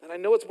 And I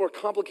know it's more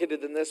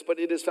complicated than this, but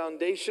it is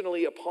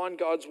foundationally upon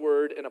God's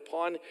word and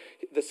upon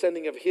the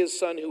sending of his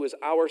Son, who is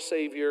our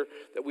Savior,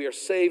 that we are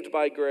saved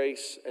by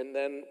grace, and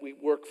then we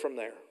work from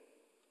there.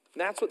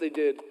 And that's what they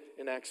did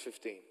in Acts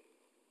 15.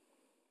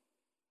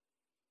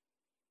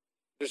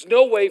 There's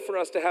no way for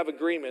us to have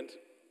agreement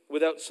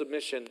without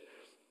submission.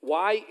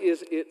 Why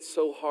is it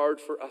so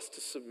hard for us to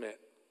submit?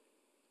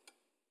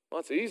 Well,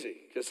 it's easy,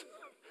 because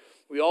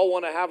we all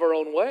want to have our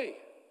own way.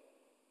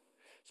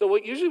 So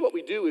usually what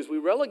we do is we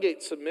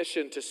relegate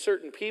submission to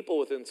certain people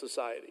within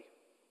society.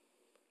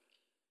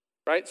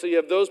 Right? So you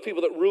have those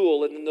people that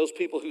rule and then those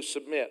people who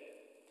submit.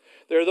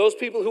 There are those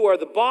people who are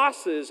the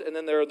bosses, and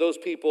then there are those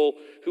people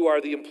who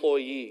are the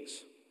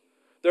employees.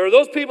 There are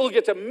those people who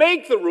get to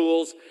make the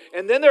rules,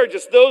 and then there are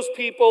just those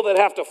people that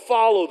have to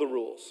follow the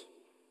rules.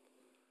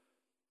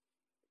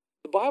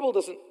 The Bible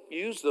doesn't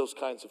use those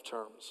kinds of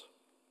terms.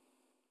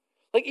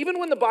 Like even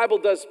when the Bible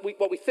does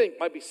what we think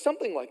might be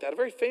something like that, a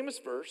very famous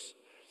verse,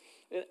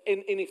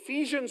 in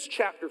Ephesians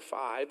chapter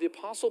 5, the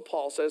Apostle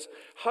Paul says,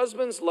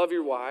 husbands, love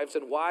your wives,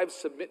 and wives,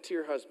 submit to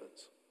your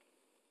husbands.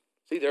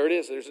 See, there it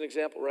is. There's an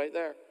example right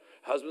there.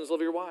 Husbands,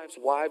 love your wives.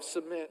 Wives,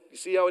 submit. You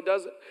see how it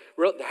does it?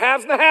 The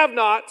haves and the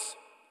have-nots.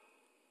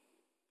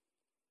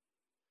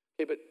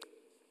 Okay, but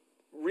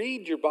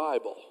read your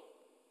Bible.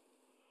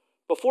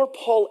 Before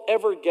Paul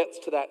ever gets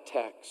to that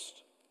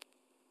text,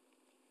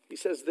 he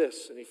says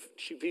this in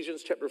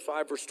Ephesians chapter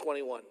 5, verse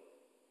 21.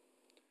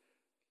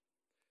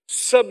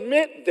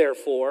 Submit,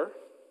 therefore,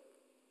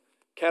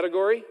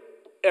 category,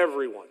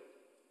 everyone.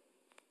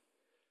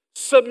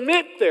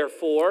 Submit,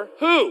 therefore,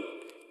 who?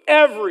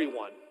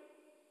 Everyone.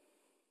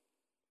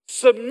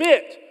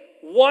 Submit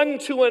one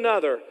to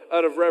another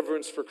out of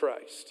reverence for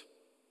Christ.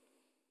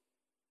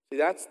 See,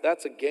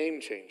 that's a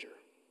game changer.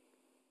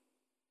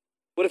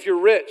 What if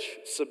you're rich?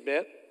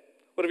 Submit.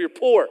 What if you're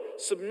poor?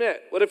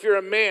 Submit. What if you're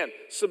a man?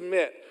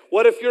 Submit.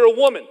 What if you're a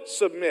woman?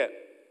 Submit.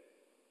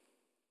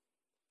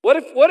 What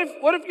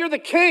if you're the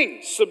king?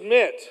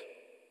 Submit.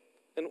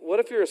 And what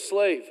if you're a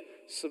slave?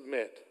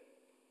 Submit.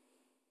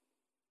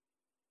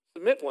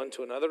 Submit one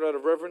to another out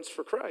of reverence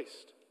for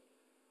Christ.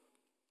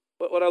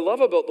 But what I love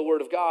about the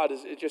Word of God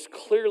is it just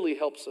clearly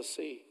helps us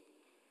see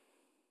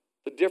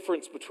the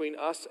difference between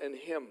us and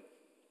him,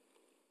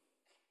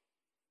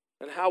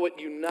 and how it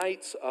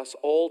unites us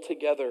all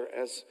together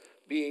as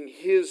being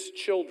his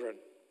children.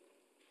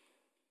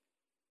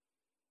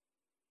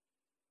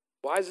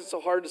 Why is it so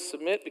hard to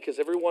submit? Because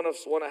every one of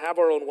us want to have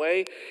our own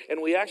way.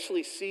 And we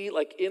actually see,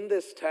 like in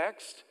this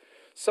text,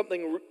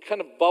 something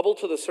kind of bubble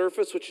to the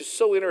surface, which is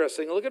so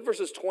interesting. Look at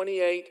verses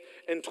 28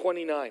 and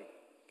 29.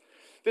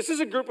 This is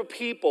a group of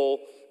people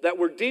that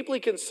were deeply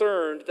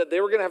concerned that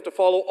they were going to have to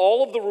follow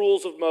all of the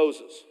rules of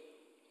Moses.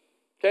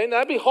 Okay, and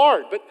that'd be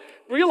hard, but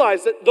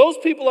realize that those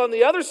people on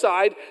the other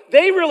side,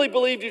 they really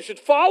believed you should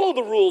follow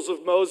the rules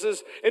of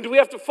Moses, and do we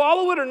have to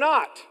follow it or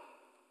not?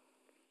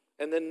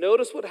 And then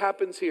notice what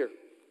happens here.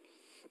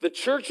 The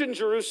church in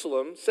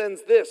Jerusalem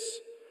sends this: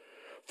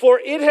 for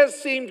it has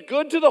seemed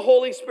good to the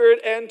Holy Spirit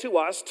and to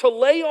us to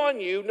lay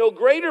on you no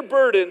greater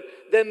burden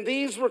than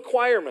these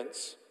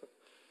requirements.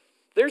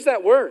 There's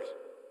that word.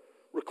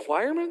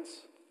 Requirements?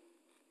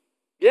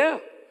 Yeah.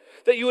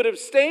 That you would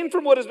abstain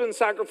from what has been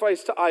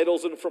sacrificed to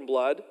idols and from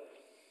blood,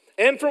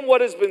 and from what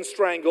has been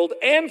strangled,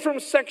 and from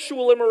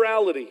sexual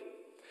immorality.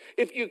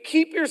 If you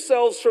keep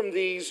yourselves from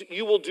these,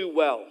 you will do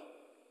well.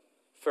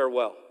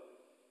 Farewell.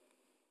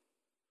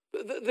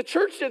 The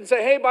church didn't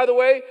say, hey, by the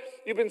way,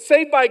 you've been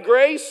saved by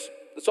grace.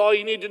 That's all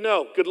you need to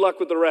know. Good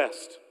luck with the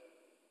rest.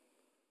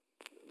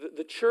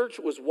 The church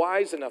was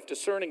wise enough,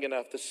 discerning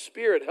enough. The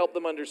Spirit helped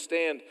them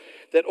understand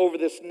that over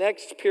this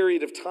next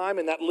period of time,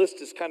 and that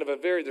list is kind of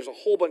there's a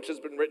whole bunch that's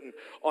been written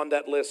on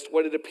that list.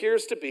 What it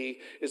appears to be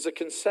is a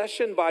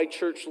concession by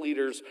church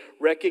leaders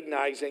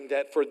recognizing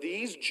that for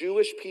these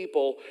Jewish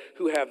people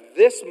who have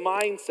this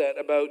mindset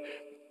about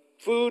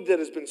food that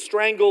has been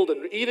strangled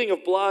and eating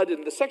of blood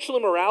and the sexual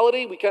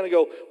immorality, we kind of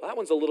go, well, that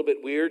one's a little bit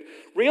weird.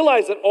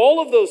 Realize that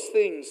all of those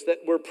things that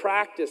were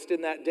practiced in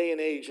that day and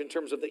age in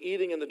terms of the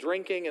eating and the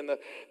drinking and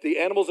the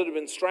animals that had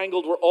been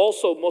strangled were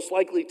also most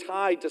likely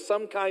tied to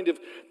some kind of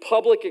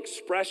public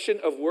expression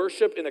of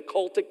worship in a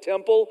cultic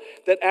temple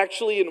that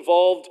actually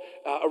involved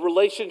a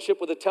relationship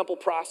with a temple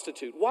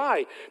prostitute.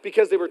 Why?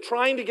 Because they were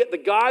trying to get the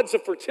gods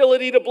of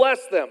fertility to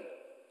bless them.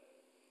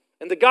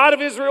 And the God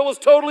of Israel was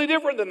totally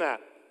different than that.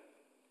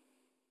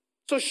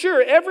 So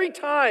sure, every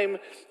time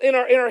in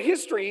our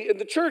history,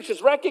 the church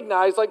has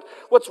recognized like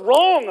what's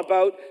wrong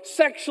about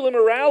sexual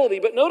immorality.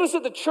 But notice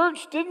that the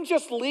church didn't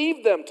just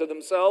leave them to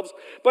themselves,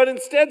 but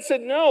instead said,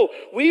 no,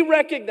 we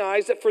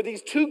recognize that for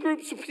these two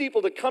groups of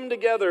people to come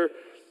together,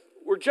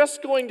 we're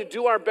just going to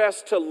do our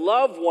best to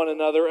love one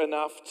another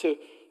enough, to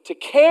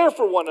care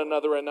for one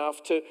another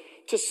enough, to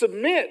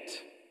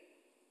submit.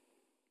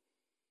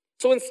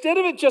 So instead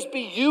of it just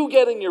be you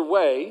getting your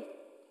way,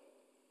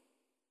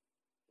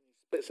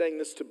 saying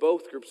this to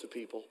both groups of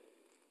people,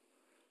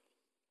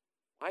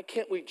 why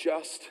can't we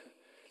just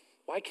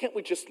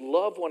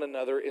love one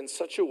another in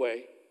such a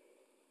way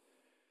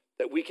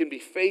that we can be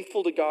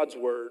faithful to God's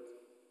word,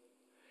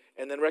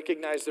 and then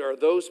recognize there are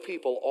those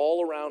people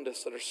all around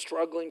us that are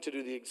struggling to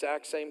do the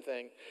exact same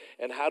thing,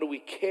 and how do we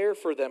care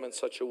for them in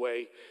such a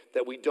way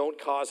that we don't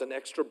cause an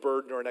extra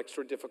burden or an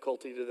extra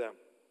difficulty to them?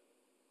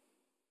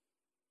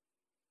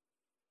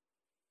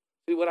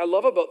 See, what I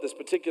love about this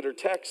particular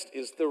text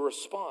is the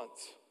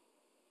response.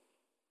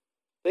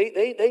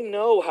 They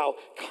know how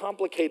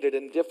complicated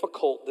and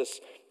difficult this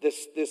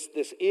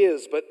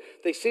is, but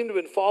they seem to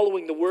have been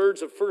following the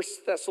words of 1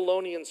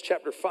 Thessalonians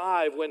chapter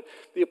 5 when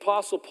the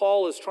Apostle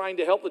Paul is trying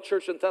to help the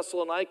church in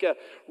Thessalonica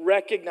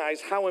recognize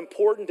how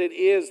important it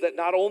is that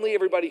not only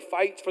everybody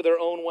fights for their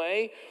own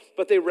way,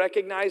 but they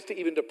recognize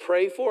even to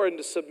pray for and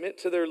to submit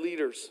to their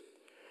leaders.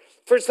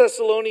 1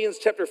 Thessalonians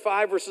chapter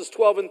 5, verses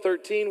 12 and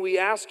 13, we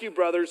ask you,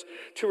 brothers,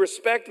 to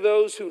respect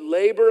those who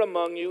labor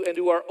among you and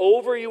who are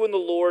over you in the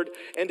Lord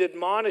and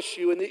admonish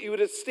you, and that you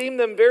would esteem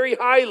them very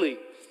highly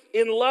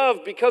in love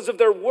because of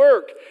their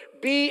work.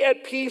 Be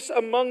at peace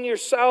among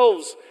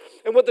yourselves.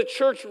 And what the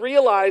church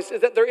realized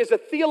is that there is a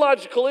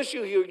theological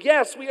issue here.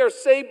 Yes, we are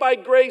saved by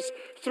grace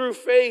through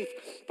faith,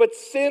 but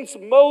since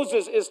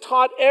Moses is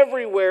taught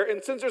everywhere,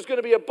 and since there's going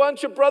to be a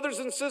bunch of brothers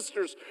and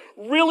sisters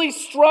really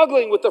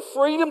struggling with the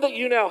freedom that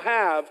you now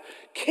have,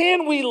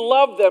 can we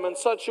love them in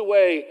such a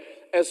way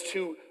as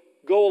to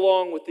go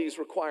along with these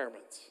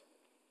requirements?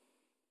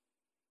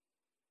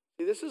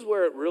 See, this is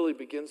where it really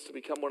begins to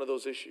become one of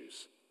those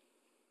issues.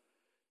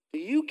 Do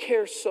you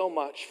care so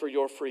much for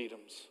your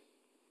freedoms,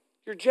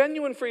 your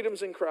genuine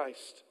freedoms in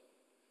Christ,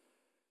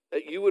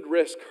 that you would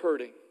risk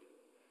hurting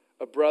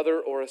a brother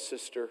or a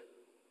sister,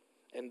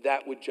 and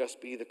that would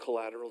just be the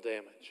collateral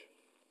damage?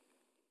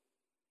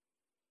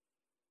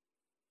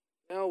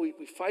 No,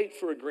 we fight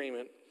for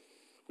agreement.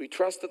 We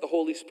trust that the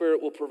Holy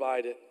Spirit will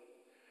provide it.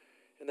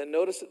 And then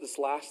notice that this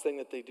last thing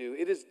that they do,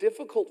 it is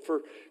difficult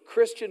for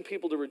Christian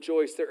people to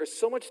rejoice. There is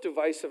so much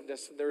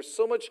divisiveness, and there is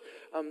so much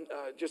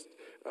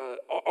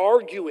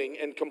arguing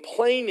and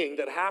complaining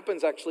that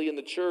happens actually in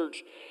the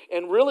church.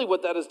 And really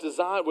what that is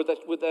designed, what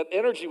that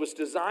energy was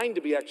designed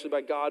to be actually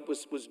by God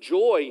was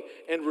joy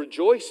and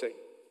rejoicing.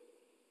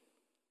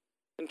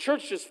 And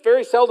church just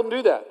very seldom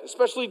do that,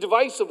 especially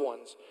divisive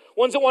ones.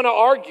 Ones that want to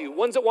argue,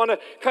 ones that want to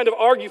kind of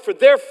argue for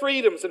their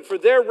freedoms and for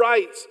their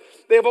rights.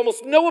 They have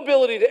almost no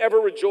ability to ever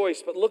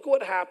rejoice. But look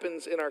what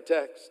happens in our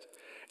text.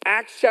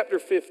 Acts chapter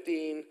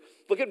 15,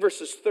 look at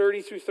verses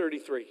 30 through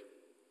 33.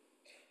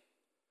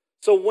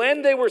 So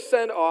when they were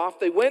sent off,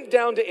 they went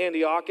down to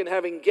Antioch, and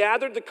having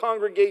gathered the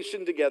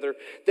congregation together,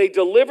 they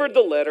delivered the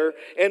letter,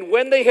 and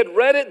when they had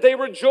read it, they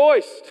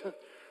rejoiced.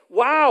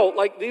 Wow,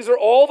 like these are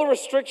all the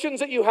restrictions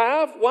that you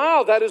have?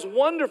 Wow, that is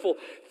wonderful.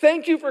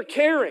 Thank you for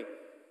caring.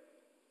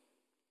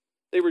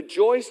 They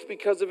rejoiced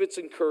because of its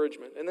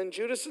encouragement. And then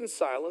Judas and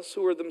Silas,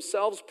 who were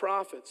themselves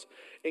prophets,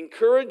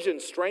 encouraged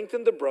and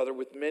strengthened the brother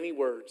with many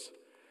words.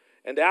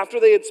 And after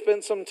they had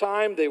spent some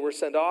time, they were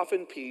sent off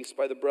in peace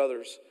by the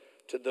brothers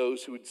to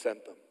those who had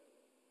sent them.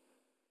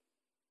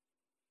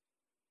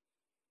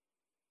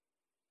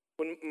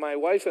 When my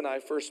wife and I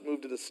first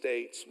moved to the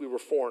States, we were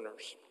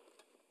foreigners.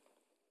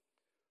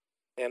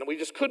 And we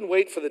just couldn't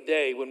wait for the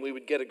day when we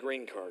would get a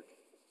green card.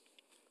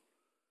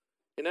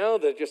 You know,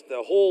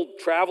 the whole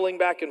traveling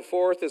back and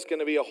forth is going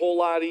to be a whole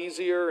lot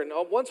easier. And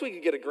once we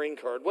could get a green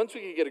card.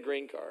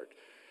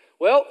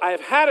 Well,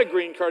 I've had a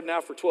green card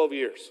now for 12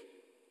 years.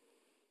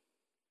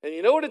 And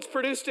you know what it's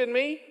produced in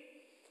me?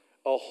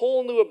 A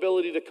whole new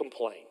ability to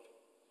complain.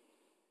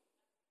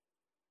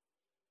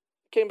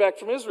 I came back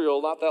from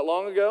Israel not that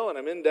long ago, and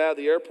I'm in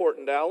the airport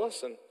in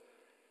Dallas. And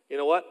you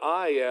know what?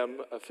 I am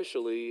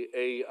officially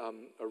a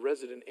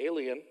resident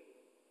alien.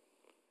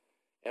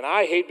 And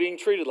I hate being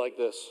treated like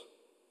this.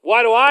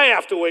 Why do I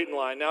have to wait in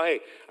line? Now, hey,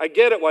 I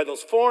get it why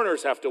those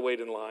foreigners have to wait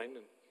in line.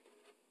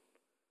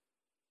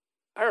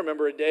 I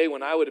remember a day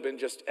when I would have been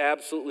just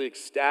absolutely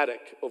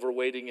ecstatic over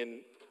waiting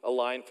in a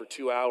line for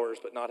 2 hours,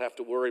 but not have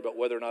to worry about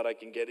whether or not I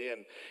can get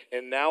in.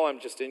 And now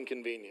I'm just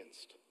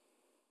inconvenienced.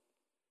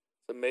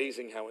 It's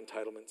amazing how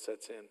entitlement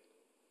sets in.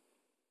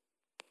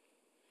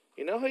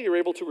 You know how you're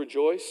able to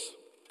rejoice?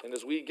 And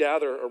as we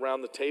gather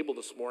around the table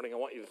this morning, I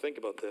want you to think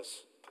about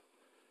this.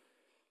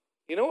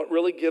 You know what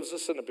really gives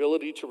us an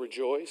ability to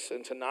rejoice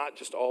and to not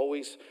just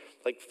always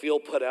feel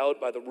put out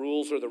by the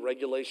rules or the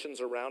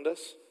regulations around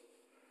us?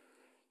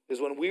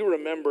 Is when we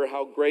remember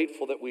how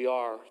grateful that we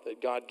are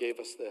that God gave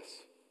us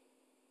this.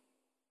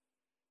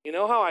 You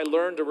know how I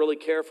learned to really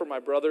care for my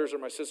brothers or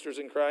my sisters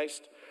in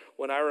Christ?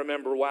 When I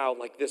remember, wow,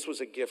 like this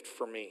was a gift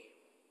for me.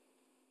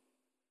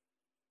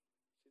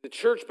 The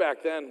church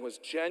back then was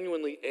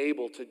genuinely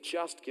able to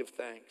just give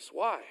thanks.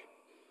 Why?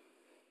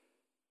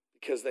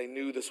 Because they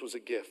knew this was a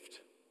gift.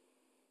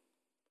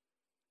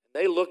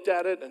 They looked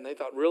at it and they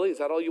thought, really, is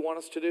that all you want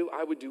us to do?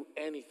 I would do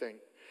anything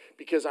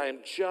because I am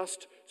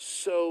just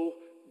so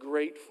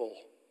grateful.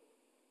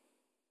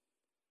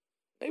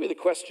 Maybe the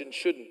question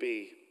shouldn't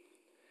be,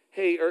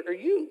 hey, are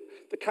you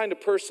the kind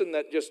of person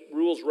that just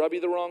rules rub you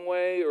the wrong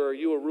way, or are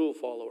you a rule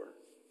follower?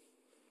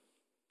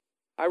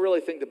 I really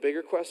think the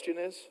bigger question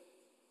is,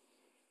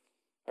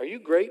 are you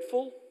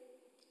grateful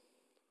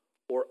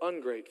or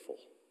ungrateful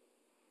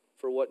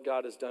for what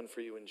God has done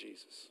for you in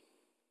Jesus?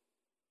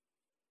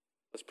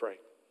 Let's pray.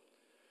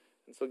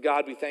 And so,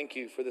 God, we thank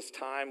you for this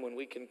time when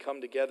we can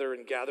come together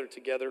and gather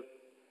together.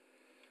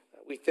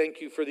 We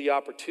thank you for the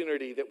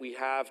opportunity that we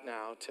have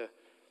now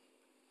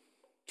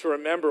to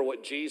remember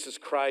what Jesus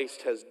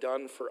Christ has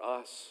done for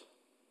us.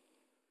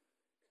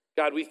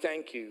 God, we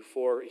thank you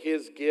for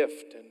his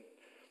gift, and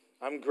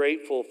I'm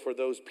grateful for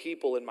those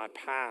people in my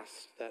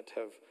past that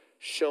have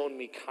shown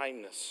me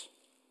kindness.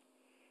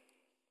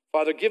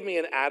 Father, give me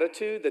an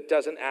attitude that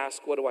doesn't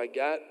ask, what do I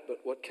get, but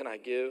what can I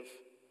give?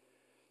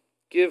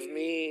 Give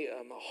me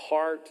a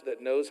heart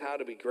that knows how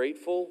to be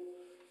grateful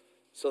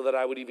so that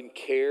I would even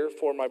care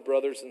for my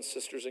brothers and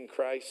sisters in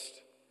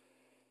Christ,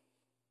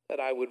 that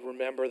I would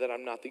remember that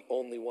I'm not the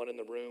only one in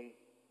the room.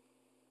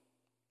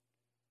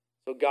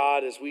 So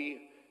God, as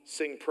we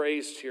sing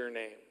praise to your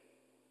name,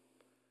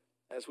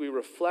 as we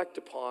reflect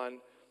upon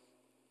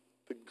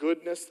the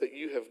goodness that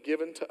you have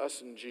given to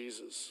us in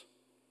Jesus,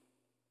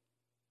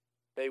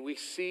 may we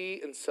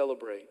see and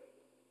celebrate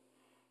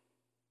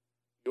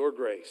your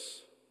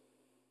grace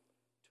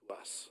to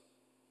us.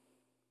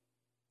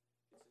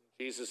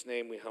 In Jesus'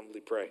 name we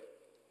humbly pray.